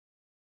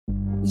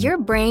Your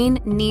brain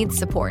needs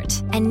support,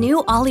 and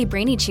new Ollie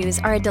Brainy Chews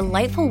are a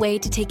delightful way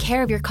to take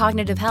care of your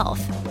cognitive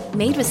health.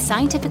 Made with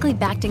scientifically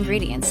backed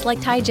ingredients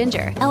like Thai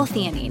ginger,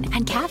 L-theanine,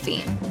 and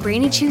caffeine,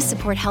 Brainy Chews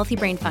support healthy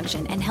brain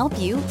function and help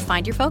you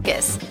find your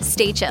focus,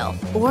 stay chill,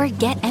 or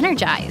get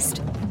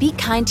energized. Be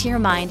kind to your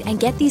mind and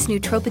get these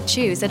nootropic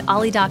chews at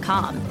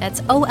ollie.com.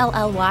 That's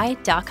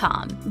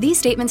OLLY.com. These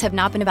statements have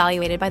not been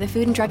evaluated by the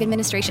Food and Drug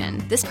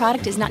Administration. This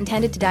product is not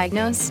intended to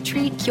diagnose,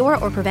 treat, cure,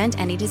 or prevent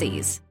any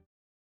disease.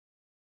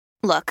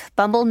 Look,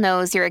 Bumble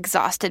knows you're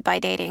exhausted by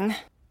dating.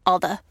 All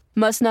the,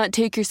 must not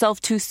take yourself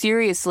too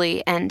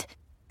seriously, and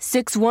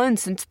 6'1"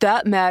 since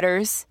that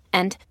matters,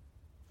 and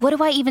what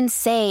do I even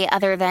say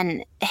other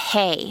than,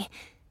 hey?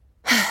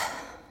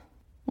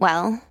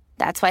 Well,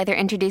 that's why they're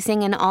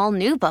introducing an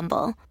all-new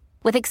Bumble,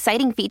 with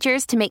exciting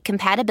features to make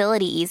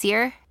compatibility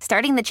easier,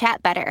 starting the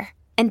chat better,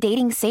 and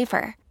dating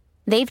safer.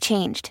 They've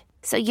changed,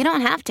 so you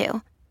don't have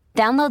to.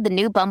 Download the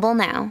new Bumble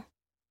now.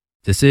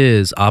 This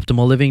is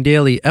Optimal Living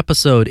Daily,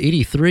 episode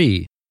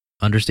 83,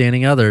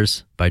 Understanding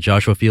Others by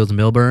Joshua Fields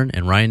Millburn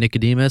and Ryan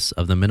Nicodemus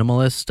of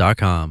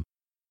TheMinimalist.com.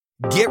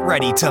 Get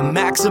ready to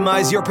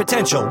maximize your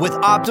potential with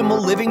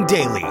Optimal Living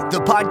Daily,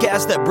 the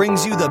podcast that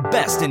brings you the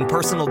best in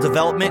personal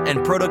development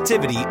and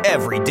productivity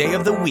every day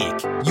of the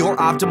week. Your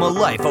optimal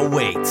life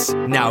awaits.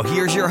 Now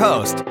here's your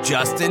host,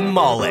 Justin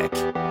Malik.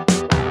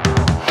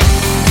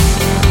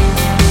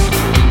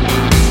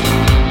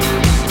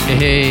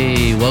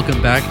 Hey,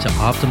 welcome back to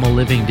Optimal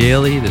Living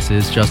Daily. This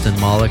is Justin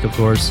Malik, of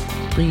course,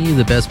 bringing you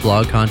the best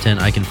blog content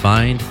I can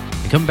find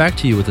and come back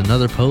to you with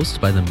another post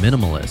by The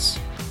Minimalists,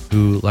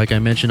 who, like I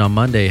mentioned on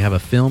Monday, have a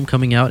film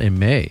coming out in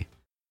May.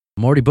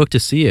 I'm already booked to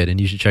see it, and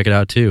you should check it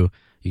out too.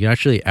 You can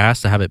actually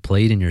ask to have it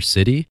played in your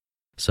city,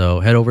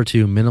 so head over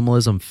to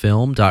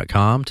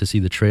minimalismfilm.com to see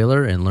the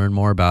trailer and learn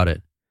more about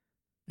it.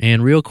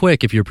 And real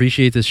quick, if you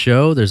appreciate this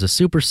show, there's a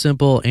super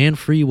simple and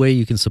free way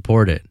you can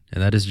support it,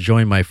 and that is to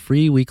join my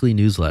free weekly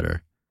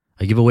newsletter.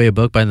 I give away a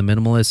book by The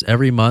Minimalists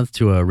every month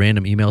to a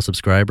random email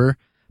subscriber,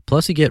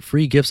 plus you get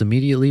free gifts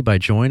immediately by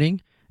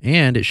joining,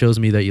 and it shows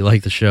me that you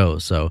like the show.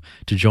 So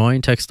to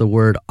join, text the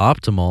word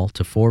OPTIMAL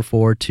to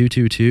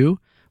 44222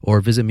 or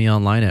visit me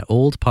online at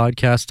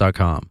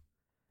oldpodcast.com.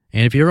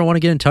 And if you ever want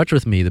to get in touch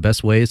with me, the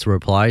best way is to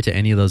reply to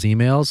any of those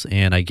emails,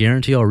 and I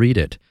guarantee I'll read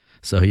it.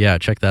 So yeah,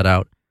 check that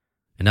out.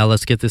 And now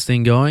let's get this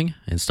thing going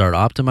and start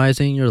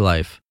optimizing your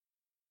life.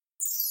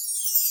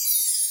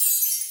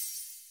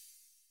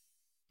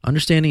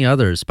 Understanding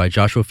Others by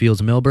Joshua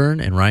Fields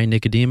Millburn and Ryan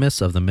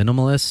Nicodemus of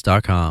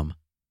TheMinimalist.com.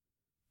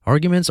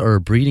 Arguments are a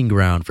breeding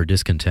ground for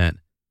discontent.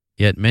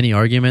 Yet many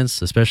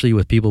arguments, especially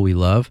with people we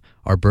love,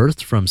 are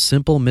birthed from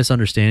simple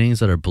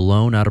misunderstandings that are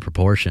blown out of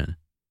proportion.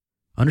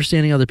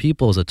 Understanding other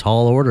people is a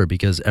tall order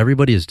because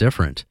everybody is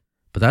different,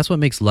 but that's what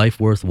makes life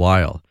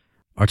worthwhile.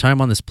 Our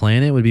time on this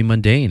planet would be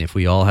mundane if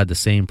we all had the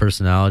same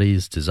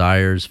personalities,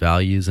 desires,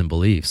 values, and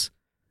beliefs.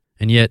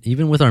 And yet,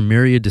 even with our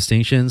myriad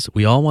distinctions,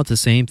 we all want the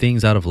same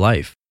things out of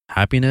life: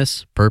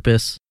 happiness,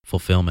 purpose,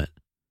 fulfillment.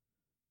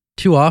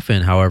 Too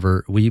often,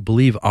 however, we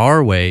believe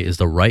our way is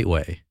the right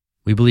way.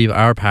 We believe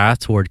our path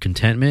toward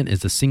contentment is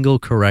the single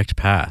correct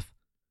path.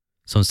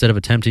 So instead of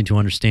attempting to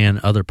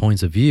understand other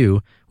points of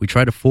view, we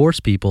try to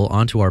force people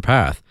onto our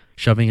path,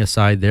 shoving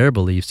aside their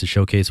beliefs to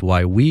showcase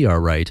why we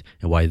are right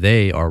and why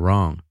they are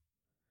wrong.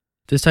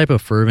 This type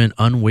of fervent,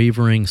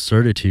 unwavering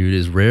certitude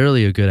is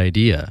rarely a good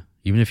idea,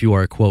 even if you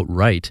are, quote,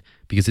 right,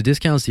 because it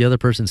discounts the other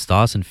person's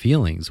thoughts and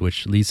feelings,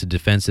 which leads to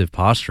defensive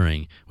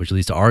posturing, which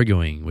leads to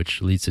arguing,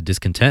 which leads to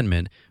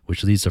discontentment,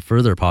 which leads to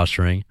further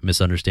posturing,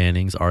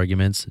 misunderstandings,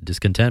 arguments,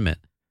 discontentment.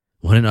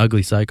 What an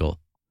ugly cycle.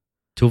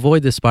 To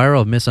avoid this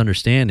spiral of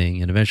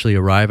misunderstanding and eventually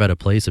arrive at a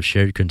place of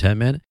shared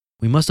contentment,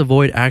 we must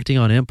avoid acting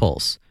on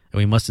impulse, and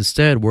we must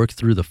instead work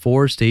through the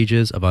 4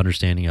 stages of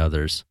understanding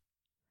others.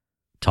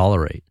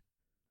 Tolerate.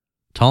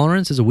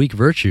 Tolerance is a weak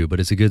virtue, but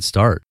it's a good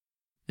start.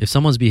 If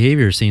someone's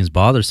behavior seems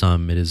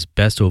bothersome, it is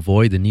best to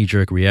avoid the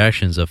knee-jerk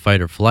reactions of fight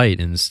or flight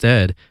and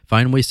instead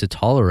find ways to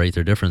tolerate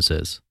their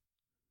differences.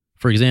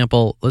 For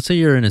example, let's say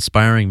you're an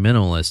aspiring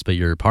minimalist, but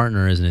your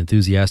partner is an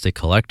enthusiastic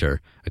collector,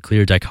 a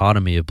clear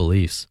dichotomy of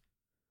beliefs.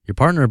 Your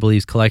partner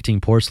believes collecting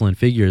porcelain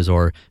figures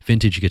or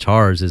vintage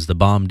guitars is the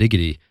bomb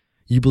diggity.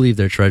 You believe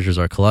their treasures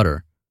are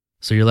clutter.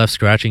 So you're left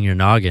scratching your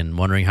noggin,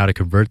 wondering how to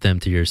convert them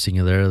to your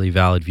singularly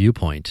valid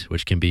viewpoint,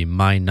 which can be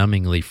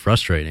mind-numbingly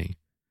frustrating.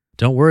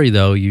 Don't worry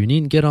though, you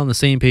needn't get on the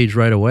same page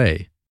right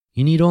away.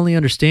 You need only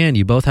understand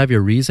you both have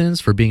your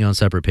reasons for being on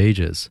separate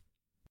pages.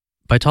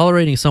 By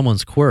tolerating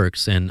someone's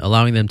quirks and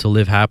allowing them to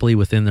live happily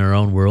within their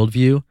own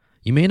worldview,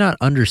 you may not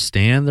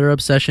understand their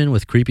obsession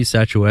with creepy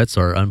statuettes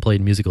or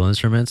unplayed musical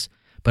instruments,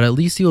 but at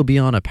least you will be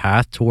on a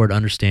path toward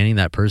understanding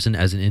that person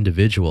as an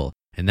individual,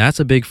 and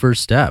that's a big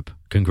first step.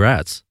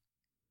 Congrats.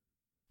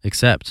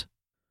 Accept.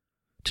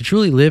 To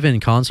truly live in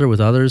concert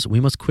with others, we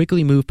must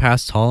quickly move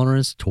past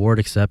tolerance toward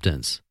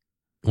acceptance.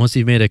 Once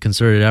you've made a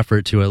concerted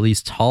effort to at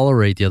least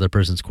tolerate the other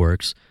person's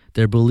quirks,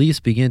 their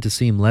beliefs begin to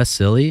seem less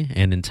silly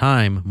and, in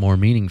time, more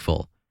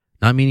meaningful.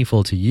 Not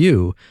meaningful to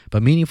you,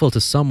 but meaningful to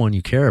someone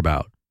you care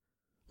about.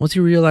 Once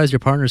you realize your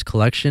partner's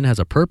collection has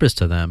a purpose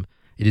to them,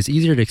 it is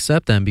easier to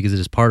accept them because it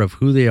is part of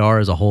who they are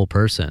as a whole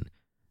person.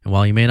 And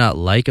while you may not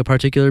like a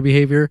particular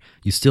behavior,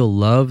 you still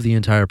love the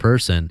entire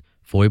person,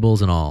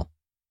 foibles and all.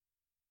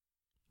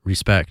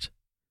 Respect.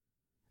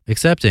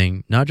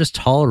 Accepting, not just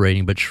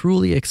tolerating, but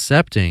truly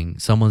accepting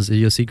someone's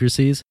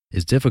idiosyncrasies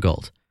is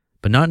difficult,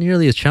 but not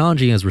nearly as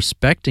challenging as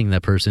respecting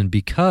that person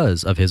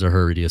because of his or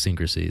her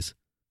idiosyncrasies.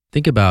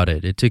 Think about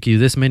it. It took you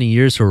this many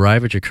years to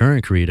arrive at your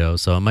current credo,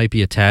 so it might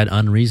be a tad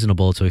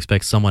unreasonable to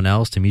expect someone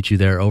else to meet you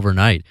there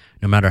overnight,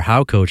 no matter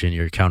how cogent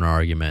your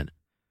counter-argument.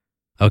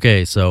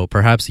 Okay, so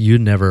perhaps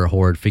you'd never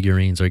hoard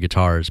figurines or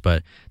guitars,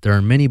 but there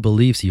are many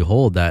beliefs you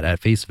hold that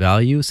at face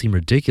value seem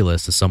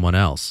ridiculous to someone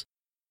else.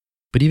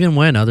 But even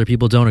when other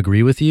people don't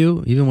agree with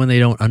you, even when they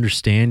don't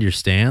understand your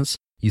stance,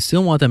 you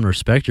still want them to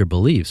respect your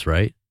beliefs,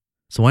 right?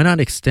 So why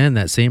not extend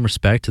that same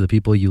respect to the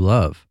people you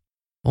love?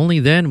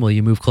 Only then will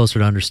you move closer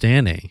to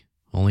understanding.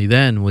 Only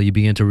then will you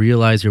begin to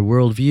realize your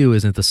worldview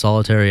isn't the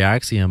solitary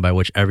axiom by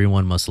which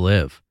everyone must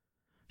live.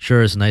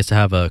 Sure, it's nice to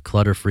have a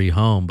clutter-free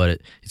home,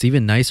 but it's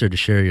even nicer to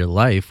share your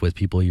life with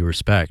people you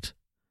respect.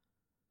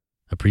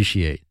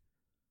 Appreciate.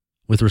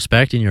 With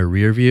respect in your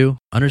rear view,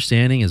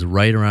 understanding is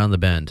right around the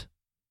bend.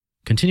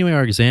 Continuing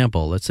our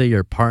example, let's say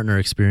your partner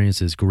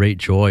experiences great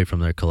joy from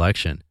their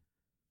collection.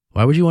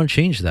 Why would you want to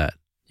change that?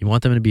 You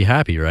want them to be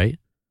happy, right?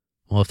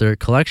 Well, if their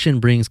collection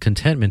brings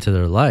contentment to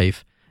their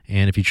life,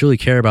 and if you truly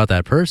care about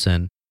that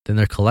person, then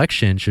their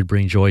collection should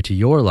bring joy to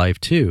your life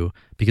too,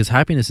 because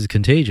happiness is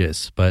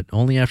contagious, but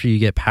only after you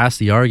get past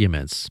the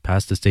arguments,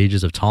 past the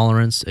stages of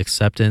tolerance,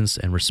 acceptance,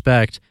 and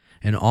respect,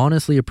 and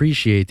honestly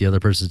appreciate the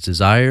other person's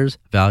desires,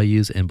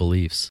 values, and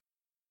beliefs.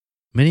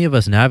 Many of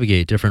us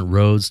navigate different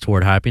roads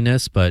toward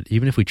happiness, but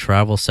even if we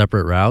travel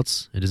separate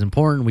routes, it is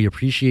important we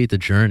appreciate the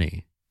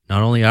journey,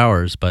 not only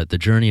ours, but the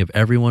journey of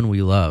everyone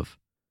we love.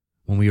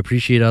 When we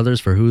appreciate others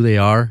for who they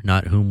are,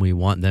 not whom we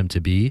want them to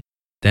be,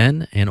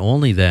 then and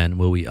only then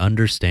will we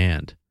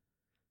understand.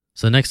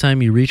 So next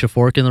time you reach a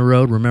fork in the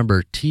road,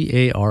 remember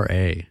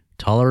TARA,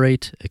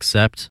 tolerate,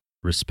 accept,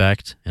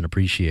 respect, and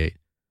appreciate.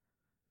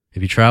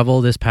 If you travel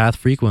this path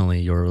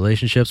frequently, your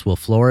relationships will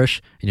flourish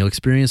and you'll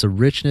experience a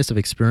richness of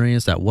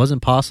experience that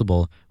wasn't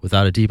possible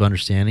without a deep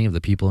understanding of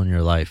the people in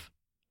your life.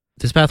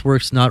 This path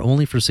works not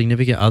only for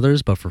significant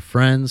others, but for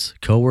friends,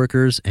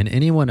 coworkers, and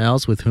anyone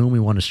else with whom we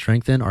want to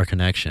strengthen our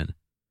connection.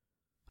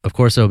 Of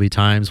course, there will be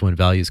times when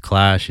values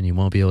clash and you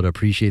won't be able to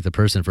appreciate the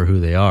person for who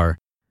they are.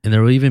 And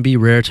there will even be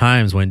rare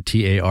times when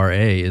TARA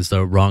is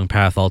the wrong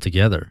path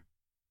altogether.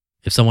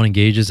 If someone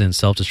engages in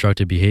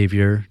self-destructive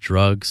behavior,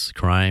 drugs,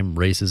 crime,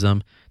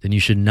 racism, then you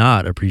should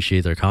not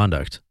appreciate their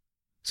conduct.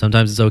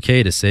 Sometimes it's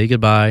okay to say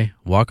goodbye,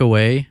 walk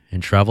away,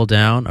 and travel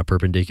down a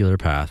perpendicular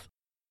path.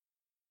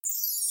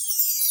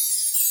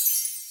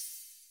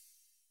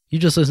 You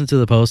just listened to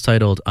the post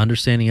titled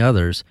Understanding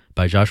Others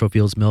by Joshua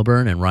Fields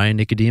Millburn and Ryan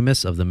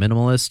Nicodemus of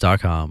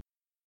TheMinimalist.com.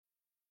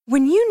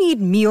 When you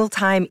need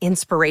mealtime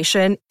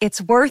inspiration,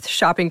 it's worth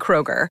shopping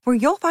Kroger, where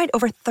you'll find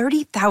over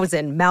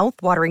 30,000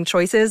 mouth-watering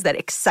choices that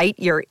excite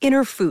your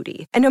inner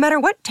foodie. And no matter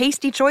what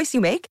tasty choice you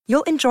make,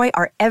 you'll enjoy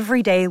our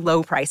everyday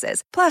low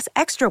prices, plus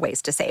extra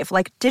ways to save,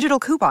 like digital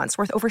coupons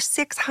worth over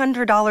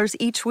 $600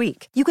 each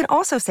week. You can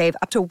also save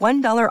up to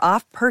 $1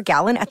 off per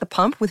gallon at the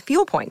pump with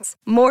fuel points.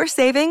 More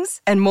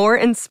savings and more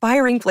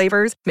inspiring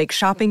flavors make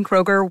shopping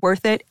Kroger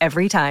worth it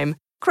every time.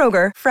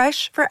 Kroger,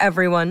 fresh for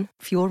everyone.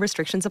 Fuel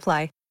restrictions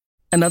apply.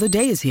 Another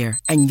day is here,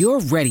 and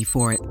you're ready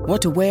for it.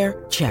 What to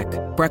wear? Check.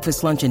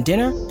 Breakfast, lunch, and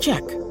dinner?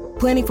 Check.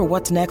 Planning for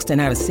what's next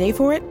and how to save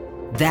for it?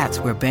 That's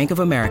where Bank of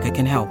America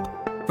can help.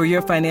 For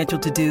your financial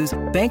to-dos,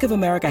 Bank of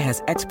America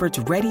has experts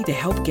ready to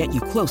help get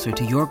you closer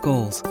to your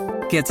goals.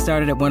 Get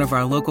started at one of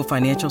our local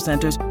financial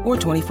centers or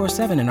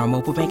 24/7 in our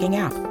mobile banking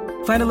app.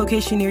 Find a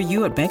location near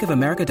you at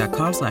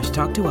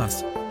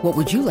bankofamerica.com/talktous. What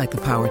would you like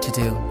the power to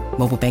do?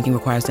 Mobile banking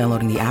requires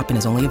downloading the app and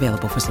is only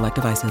available for select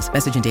devices.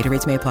 Message and data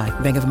rates may apply.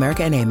 Bank of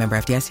America NA, member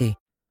FDIC.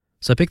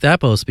 So I picked that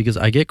post because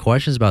I get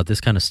questions about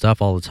this kind of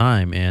stuff all the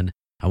time, and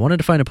I wanted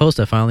to find a post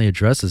that finally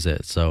addresses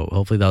it, so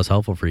hopefully that was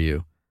helpful for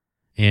you.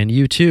 And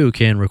you too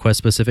can request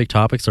specific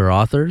topics or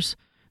authors.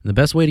 And the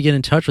best way to get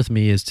in touch with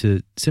me is to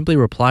simply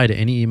reply to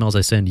any emails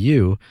I send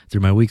you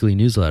through my weekly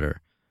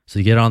newsletter. So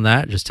to get on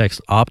that, just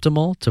text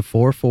OPTIMAL to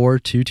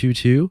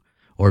 44222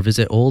 or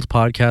visit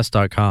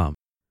oldpodcast.com.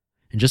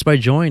 And just by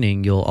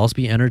joining, you'll also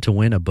be entered to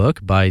win a book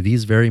by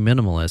these very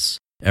minimalists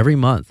every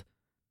month.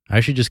 I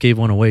actually just gave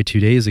one away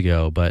 2 days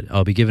ago, but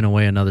I'll be giving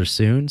away another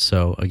soon.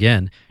 So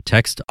again,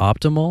 text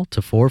OPTIMAL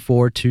to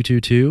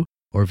 44222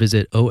 or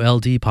visit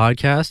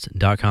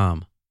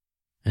oldpodcast.com.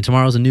 And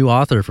tomorrow's a new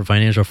author for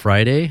Financial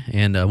Friday,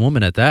 and a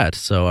woman at that.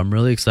 So I'm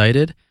really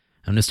excited.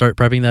 I'm going to start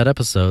prepping that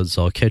episode,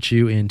 so I'll catch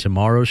you in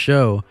tomorrow's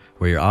show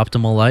where your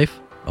optimal life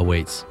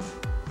awaits.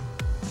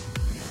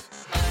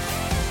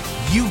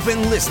 You've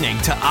been listening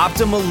to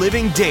Optimal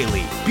Living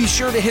Daily. Be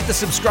sure to hit the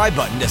subscribe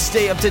button to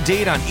stay up to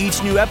date on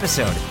each new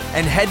episode,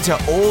 and head to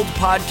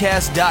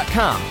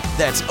oldpodcast.com.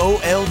 That's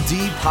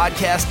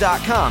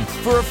OLDpodcast.com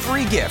for a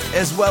free gift,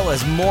 as well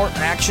as more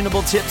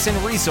actionable tips and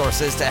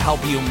resources to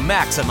help you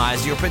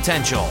maximize your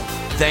potential.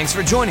 Thanks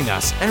for joining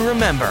us, and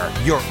remember,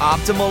 your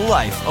optimal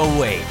life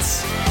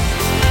awaits.